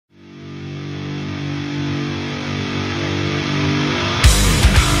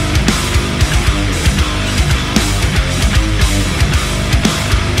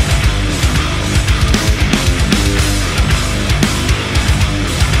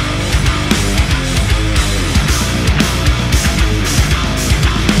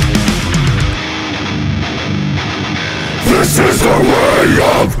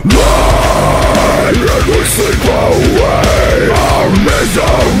of life, and we sleep away our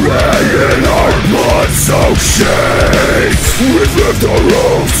misery in our blood-soaked sheets. We've left our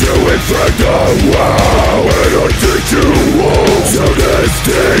homes to infect the world, and our teaching wolves to this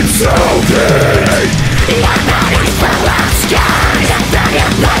deep sounding. Your body's full of scars, and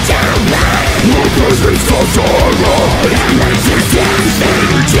burning blood to life. Our presence comes online, Your resistance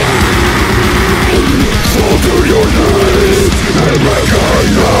fall to your knees and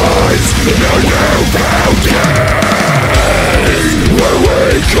recognize your newfound king. Where we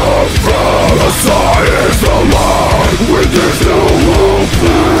come from, the sun is the law. When there's no hope,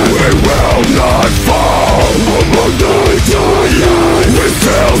 we will not fall. Among the giants, we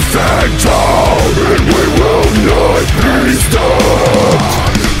still stand tall, and we will not be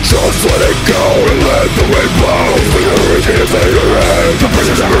stopped. Just let it go and let the wind blow. With the hurricane of your head, the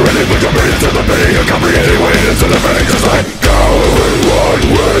pressure's never ending, but you're bringing to the pain. You're comprehending way into the pain. Just let go and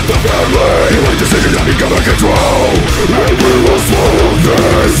run with the family. Like decisions that become a control, and we will swallow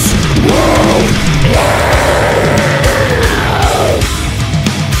this world.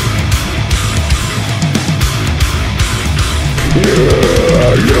 You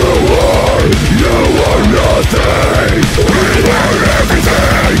are nothing. We are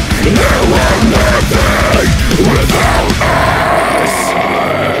everything. You are nothing without us.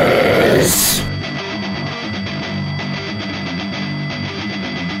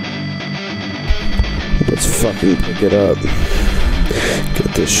 Let's fucking pick it up. Get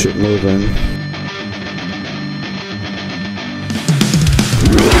this shit moving.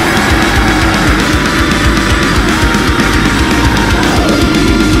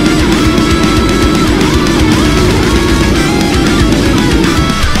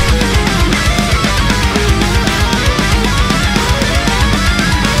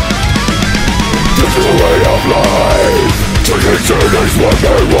 Journeys one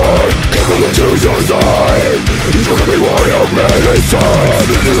by one, come on, choose your side. You can be one of many sons.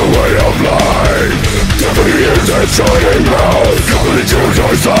 This is a way of life. Definitely is a shining mouth. Come on, choose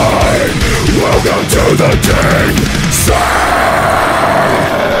your side. Welcome to the team side.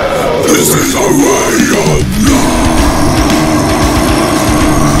 This is a way of life.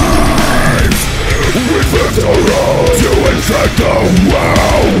 We've left our own to infect the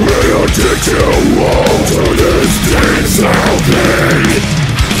world. We'll teach you all to this deep sounding.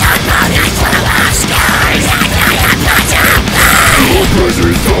 Your body's full of scars, and burning blood to life. Our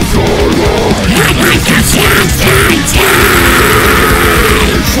presence comes online, Your resistance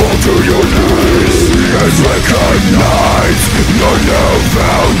fall to your knees and recognize your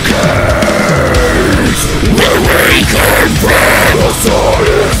newfound kings. Where we came from, the sun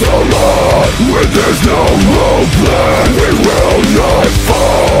is the law. When there's no hope left, we will not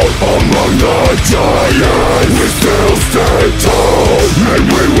fall. Among the giants, we still stand tall, and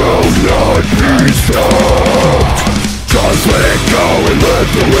we will not be stopped. Just let it go and let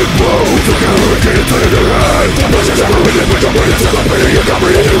the wind blow. Took a hurricane to your head. The pressure's never ending, but you're bringing to the pain. You're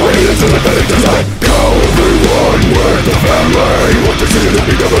comprehending way into the pain. Just let go, everyone with the family. What decision that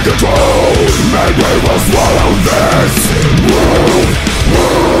become a control, and we will swallow this world.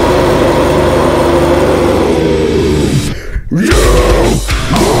 You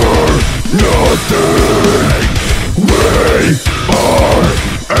are nothing. We are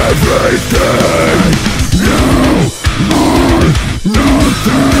everything. You are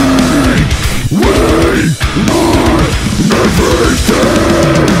nothing. We are